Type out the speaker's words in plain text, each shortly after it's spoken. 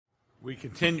We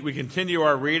continue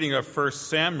our reading of 1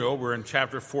 Samuel. We're in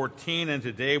chapter 14, and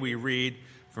today we read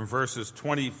from verses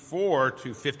 24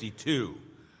 to 52.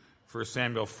 1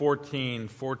 Samuel 14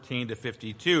 to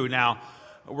 52. Now,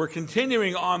 we're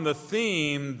continuing on the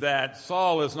theme that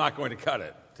Saul is not going to cut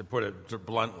it, to put it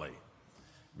bluntly.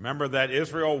 Remember that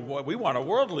Israel, we want a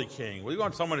worldly king. We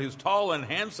want someone who's tall and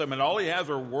handsome, and all he has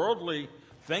are worldly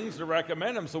things to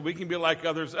recommend him so we can be like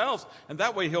others else, and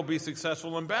that way he'll be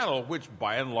successful in battle, which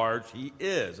by and large he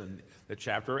is. And the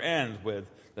chapter ends with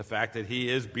the fact that he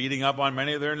is beating up on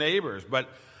many of their neighbors. But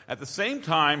at the same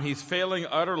time, he's failing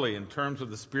utterly in terms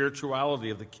of the spirituality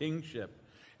of the kingship.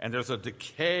 And there's a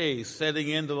decay setting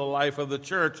into the life of the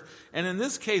church. And in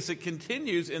this case, it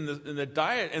continues in the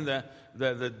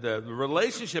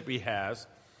relationship he has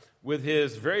with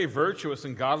his very virtuous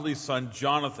and godly son,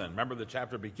 Jonathan. Remember, the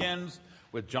chapter begins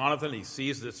with Jonathan. He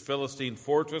sees this Philistine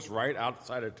fortress right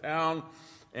outside of town,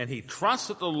 and he trusts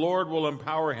that the Lord will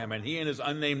empower him. And he and his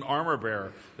unnamed armor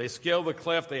bearer, they scale the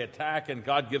cliff, they attack, and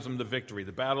God gives them the victory.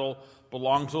 The battle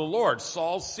belongs to the Lord.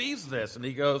 Saul sees this, and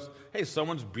he goes, hey,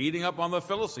 someone's beating up on the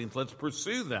Philistines. Let's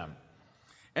pursue them.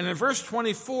 And in verse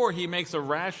 24, he makes a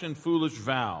rash and foolish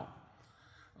vow.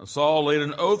 Saul laid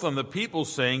an oath on the people,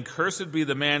 saying, "Cursed be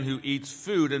the man who eats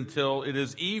food until it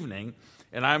is evening,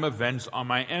 and I am avenged on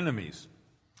my enemies."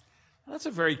 That's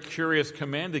a very curious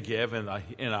command to give in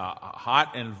a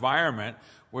hot environment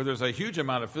where there's a huge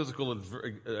amount of physical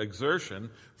exertion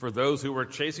for those who are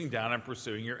chasing down and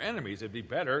pursuing your enemies. It'd be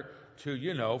better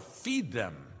to, feed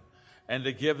them and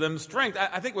to give them strength.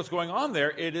 I think what's going on there,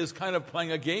 it is kind of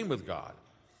playing a game with God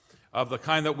of the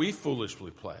kind that we foolishly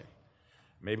play.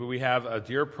 Maybe we have a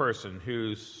dear person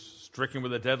who's stricken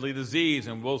with a deadly disease,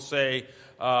 and we'll say,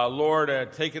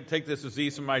 Lord, take this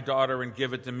disease from my daughter and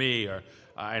give it to me. Or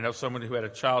I know someone who had a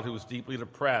child who was deeply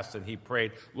depressed, and he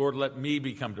prayed, Lord, let me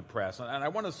become depressed. And I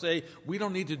want to say, we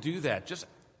don't need to do that. Just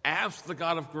ask the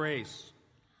God of grace.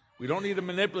 We don't need to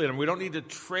manipulate him. We don't need to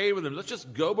trade with him. Let's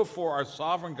just go before our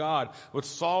sovereign God. What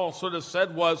Saul sort of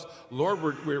said was, Lord,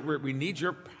 we need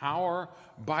your power.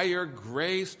 By your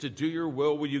grace to do your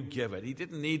will you give it? He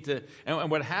didn't need to.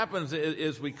 And what happens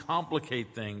is we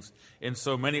complicate things in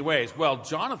so many ways. Well,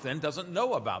 Jonathan doesn't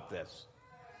know about this.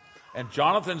 And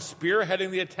Jonathan's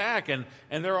spearheading the attack, and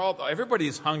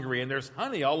everybody's hungry, and there's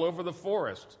honey all over the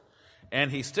forest. And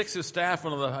he sticks his staff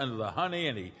into the honey,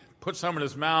 and he puts some in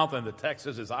his mouth, and the text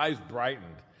says his eyes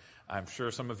brightened. I'm sure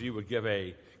some of you would give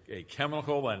a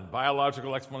chemical and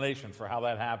biological explanation for how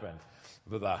that happened.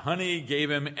 But the honey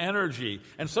gave him energy.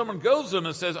 And someone goes to him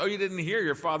and says, oh, you didn't hear?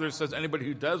 Your father says anybody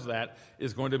who does that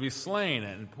is going to be slain.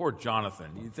 And poor Jonathan,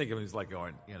 you think of him, he's like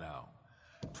going,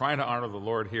 trying to honor the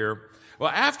Lord here. Well,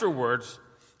 afterwards,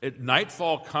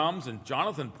 nightfall comes, and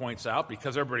Jonathan points out,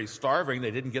 because everybody's starving,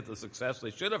 they didn't get the success they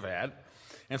should have had.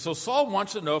 And so Saul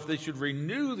wants to know if they should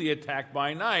renew the attack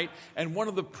by night. And one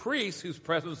of the priests who's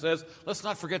present says, let's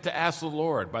not forget to ask the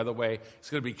Lord. By the way, it's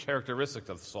going to be characteristic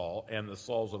of Saul and the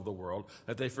Sauls of the world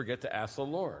that they forget to ask the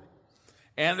Lord.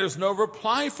 And there's no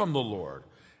reply from the Lord.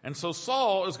 And so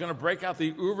Saul is going to break out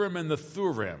the Urim and the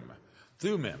Thummim.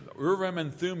 Urim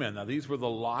and Thummim. Now, these were the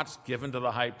lots given to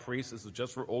the high priest. This is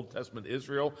just for Old Testament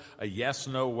Israel, a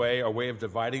yes-no way, a way of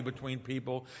dividing between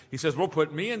people. He says, we'll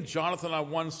put me and Jonathan on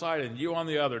one side and you on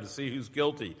the other to see who's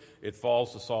guilty. It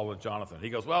falls to Saul and Jonathan. He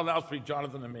goes, well, now it's between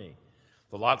Jonathan and me.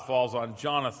 The lot falls on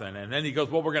Jonathan. And then he goes,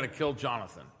 well, we're going to kill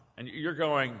Jonathan. And you're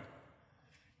going,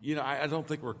 I don't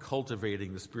think we're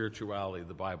cultivating the spirituality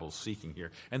the Bible's seeking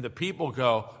here. And the people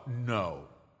go, no.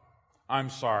 I'm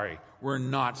sorry, we're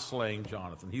not slaying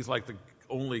Jonathan. He's like the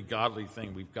only godly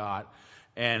thing we've got.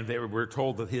 And we're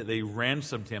told that they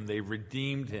ransomed him, they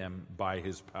redeemed him by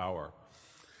his power.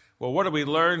 Well, what do we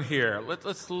learn here?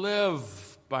 Let's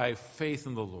live by faith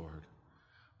in the Lord.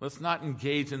 Let's not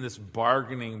engage in this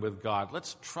bargaining with God.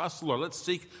 Let's trust the Lord.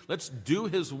 Let's do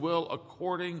his will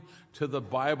according to the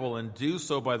Bible and do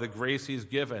so by the grace he's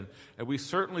given. And we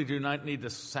certainly do not need to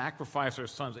sacrifice our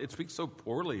sons. It speaks so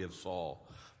poorly of Saul,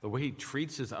 the way he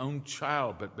treats his own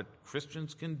child, but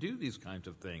Christians can do these kinds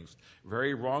of things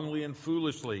very wrongly and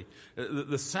foolishly.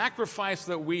 The sacrifice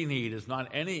that we need is not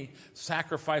any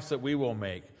sacrifice that we will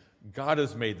make. God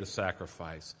has made the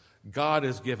sacrifice. God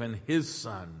has given his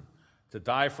Son to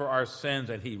die for our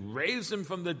sins, and he raised him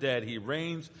from the dead. He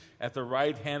reigns at the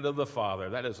right hand of the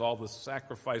Father. That is all the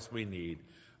sacrifice we need.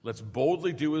 Let's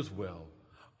boldly do his will.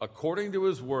 According to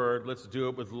his word, let's do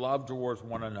it with love towards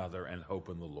one another and hope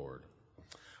in the Lord.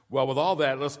 Well, with all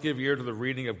that, let's give ear to the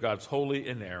reading of God's holy,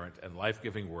 inerrant, and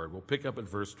life-giving word. We'll pick up in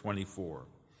verse 24.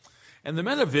 And the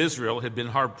men of Israel had been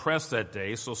hard-pressed that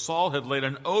day, so Saul had laid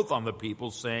an oath on the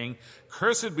people, saying,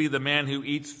 "Cursed be the man who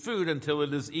eats food until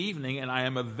it is evening, and I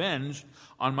am avenged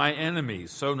on my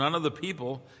enemies." So none of the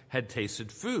people had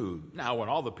tasted food. Now when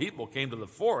all the people came to the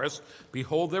forest,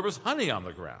 behold, there was honey on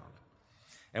the ground.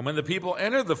 And when the people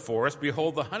entered the forest,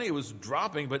 behold, the honey was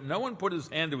dropping, but no one put his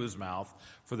hand to his mouth,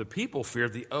 for the people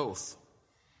feared the oath.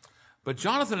 But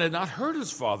Jonathan had not heard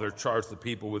his father charge the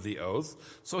people with the oath,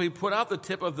 so he put out the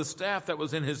tip of the staff that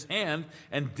was in his hand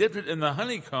and dipped it in the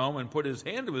honeycomb and put his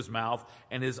hand to his mouth,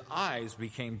 and his eyes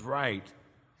became bright.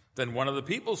 Then one of the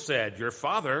people said, "Your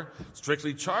father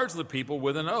strictly charged the people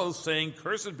with an oath, saying,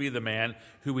 'Cursed be the man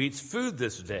who eats food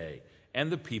this day.'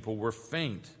 And the people were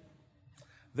faint."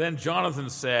 Then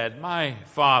Jonathan said, "My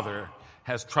father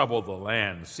has troubled the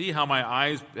land. See how my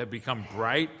eyes have become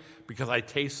bright because I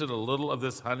tasted a little of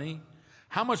this honey?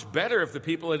 How much better if the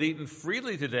people had eaten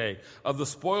freely today of the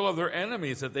spoil of their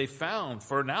enemies that they found,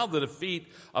 for now the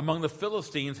defeat among the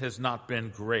Philistines has not been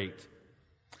great."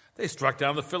 They struck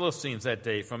down the Philistines that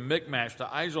day from Michmash to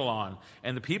Aijalon,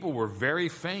 and the people were very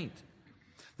faint.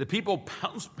 The people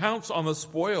pounced on the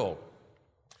spoil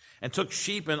and took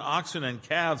sheep and oxen and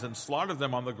calves and slaughtered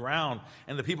them on the ground,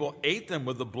 and the people ate them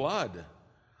with the blood.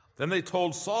 Then they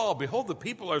told Saul, "Behold, the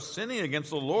people are sinning against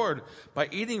the Lord by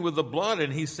eating with the blood."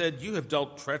 And he said, "You have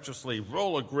dealt treacherously.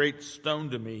 Roll a great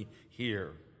stone to me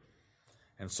here."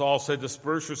 And Saul said,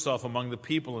 "Disperse yourself among the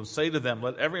people and say to them,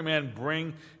 'Let every man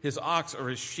bring his ox or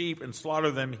his sheep and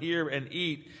slaughter them here and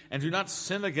eat, and do not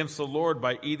sin against the Lord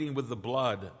by eating with the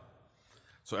blood.'"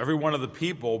 So every one of the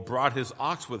people brought his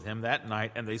ox with him that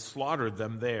night, and they slaughtered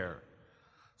them there.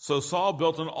 So Saul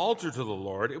built an altar to the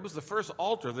Lord. It was the first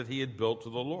altar that he had built to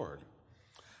the Lord.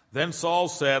 Then Saul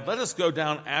said, "Let us go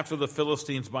down after the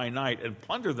Philistines by night and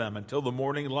plunder them until the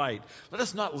morning light. Let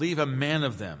us not leave a man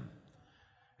of them."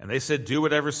 And they said, "Do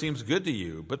whatever seems good to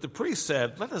you." But the priest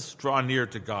said, "Let us draw near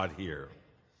to God here."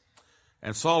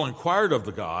 And Saul inquired of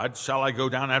the God, "Shall I go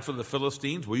down after the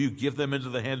Philistines? Will you give them into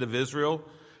the hand of Israel?"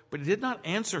 But he did not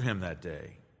answer him that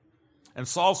day. And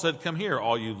Saul said, "Come here,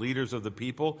 all you leaders of the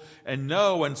people, and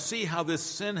know and see how this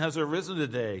sin has arisen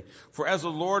today. For as the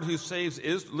Lord who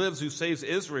lives, who saves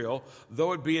Israel,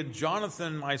 though it be in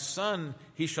Jonathan my son,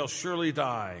 he shall surely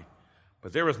die."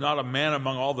 But there was not a man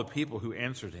among all the people who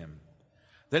answered him.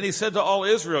 Then he said to all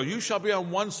Israel, "You shall be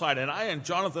on one side, and I and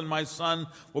Jonathan my son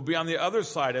will be on the other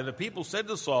side." And the people said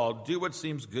to Saul, "Do what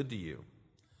seems good to you."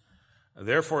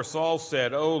 Therefore Saul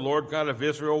said, "O Lord God of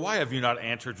Israel, why have you not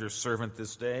answered your servant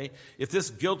this day? If this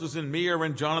guilt is in me or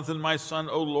in Jonathan my son,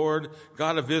 O Lord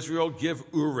God of Israel, give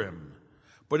Urim.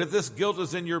 But if this guilt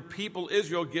is in your people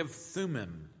Israel, give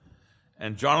Thummim."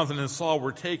 And Jonathan and Saul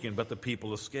were taken, but the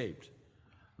people escaped.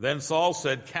 Then Saul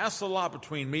said, "Cast a lot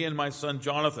between me and my son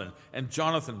Jonathan." And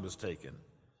Jonathan was taken.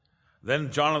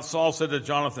 Then Saul said to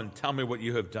Jonathan, "Tell me what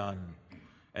you have done."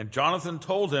 And Jonathan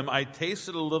told him, "I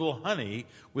tasted a little honey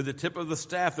with the tip of the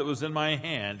staff that was in my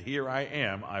hand. Here I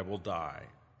am, I will die."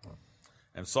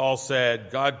 And Saul said,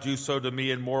 "God do so to me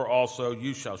and more also.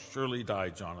 You shall surely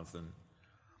die, Jonathan."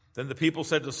 Then the people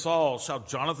said to Saul, "Shall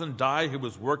Jonathan die who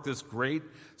has worked this great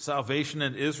salvation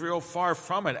in Israel? Far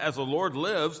from it. As the Lord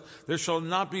lives, there shall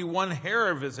not be one hair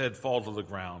of his head fall to the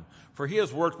ground, for he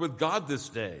has worked with God this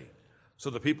day." So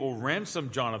the people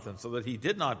ransomed Jonathan so that he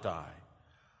did not die.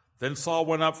 Then Saul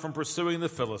went up from pursuing the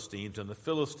Philistines, and the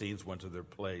Philistines went to their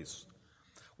place.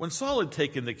 When Saul had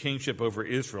taken the kingship over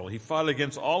Israel, he fought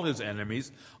against all his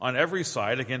enemies on every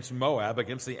side, against Moab,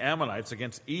 against the Ammonites,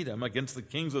 against Edom, against the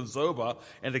kings of Zobah,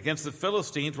 and against the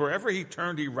Philistines. Wherever he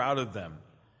turned, he routed them.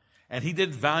 And he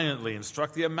did valiantly and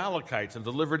struck the Amalekites and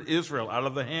delivered Israel out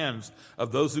of the hands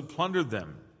of those who plundered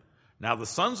them. Now the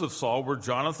sons of Saul were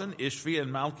Jonathan, Ishvi,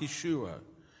 and Malchishua.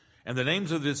 And the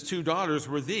names of his two daughters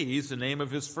were these: the name of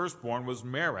his firstborn was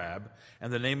Merab,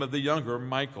 and the name of the younger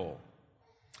Michal.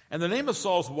 And the name of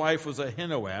Saul's wife was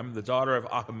Ahinoam, the daughter of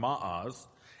Ahimaaz.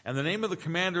 And the name of the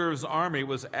commander of his army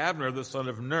was Abner, the son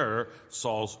of Ner,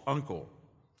 Saul's uncle.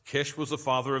 Kish was the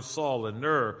father of Saul, and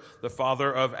Ner, the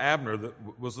father of Abner,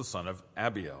 was the son of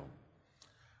Abiel.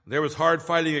 There was hard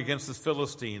fighting against the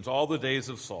Philistines all the days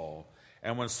of Saul.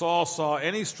 And when Saul saw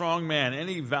any strong man,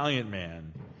 any valiant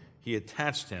man, he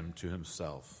attached him to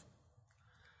himself.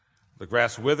 The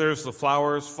grass withers, the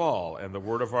flowers fall, and the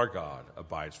word of our God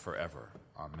abides forever.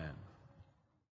 Amen.